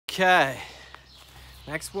Okay,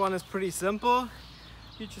 next one is pretty simple.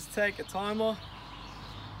 You just take a timer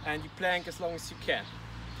and you plank as long as you can.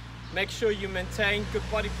 Make sure you maintain good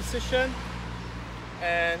body position,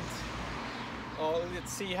 and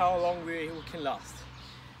let's see how long we can last.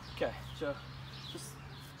 Okay, so just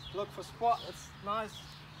look for a spot that's nice,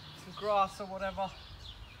 some grass or whatever,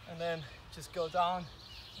 and then just go down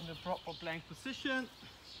in the proper plank position,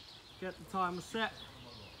 get the timer set,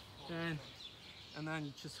 and then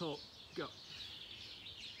you just hold, go.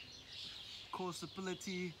 Core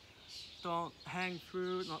stability, don't hang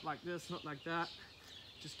through, not like this, not like that.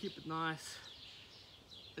 Just keep it nice,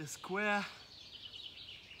 square,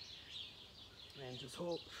 and just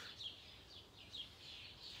hold.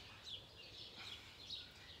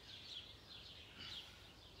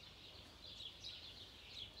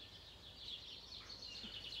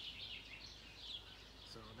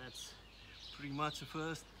 So that's pretty much the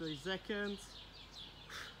first 30 seconds.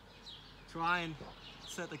 Try and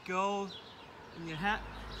set a goal in your head.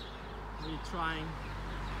 How long you're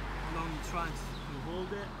trying to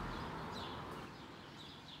hold it.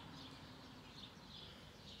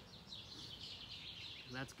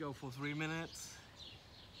 Let's go for 3 minutes.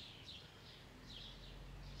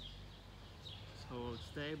 Just hold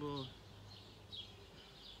stable.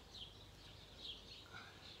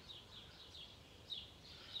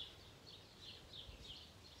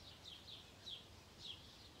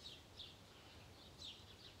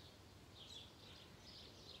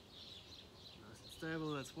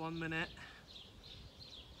 Stable, that's 1 minute.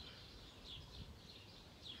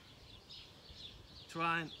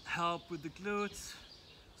 Try and help with the glutes,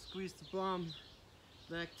 squeeze the bum,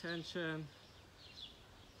 leg tension.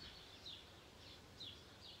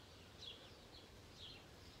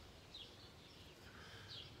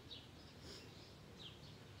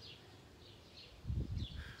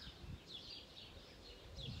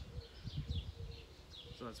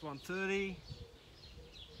 So that's 130.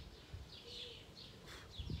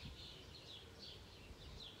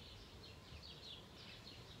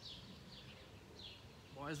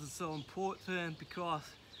 Why is it so important? Because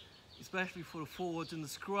especially for the forwards in the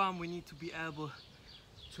scrum, we need to be able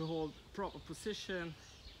to hold proper position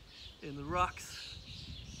in the rucks,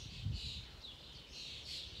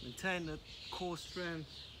 maintain the core strength,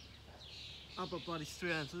 upper body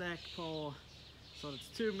strength, leg power. So that's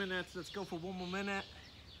 2 minutes. Let's go for 1 more minute.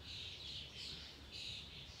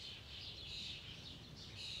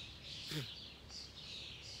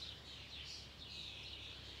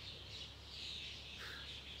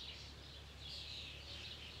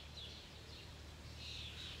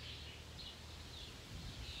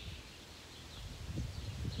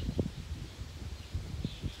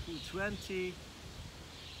 Full 20.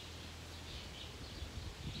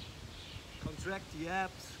 Contract the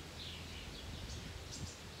abs.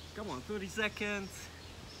 Come on, 30 seconds.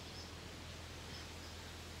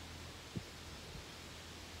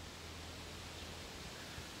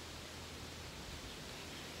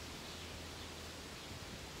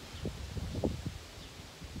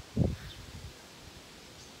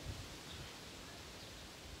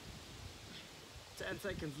 Ten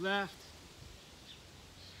seconds left.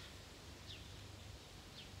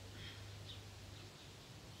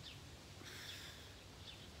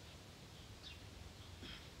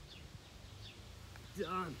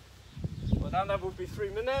 Done. Well, then that would be 3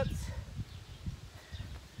 minutes.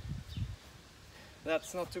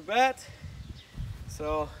 That's not too bad.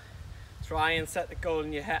 So try and set the goal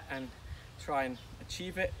in your head and try and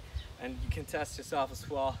achieve it. And you can test yourself as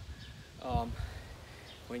well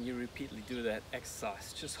when you repeatedly do that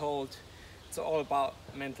exercise. Just hold. It's all about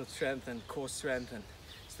mental strength and core strength and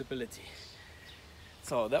stability.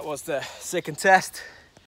 So that was the second test.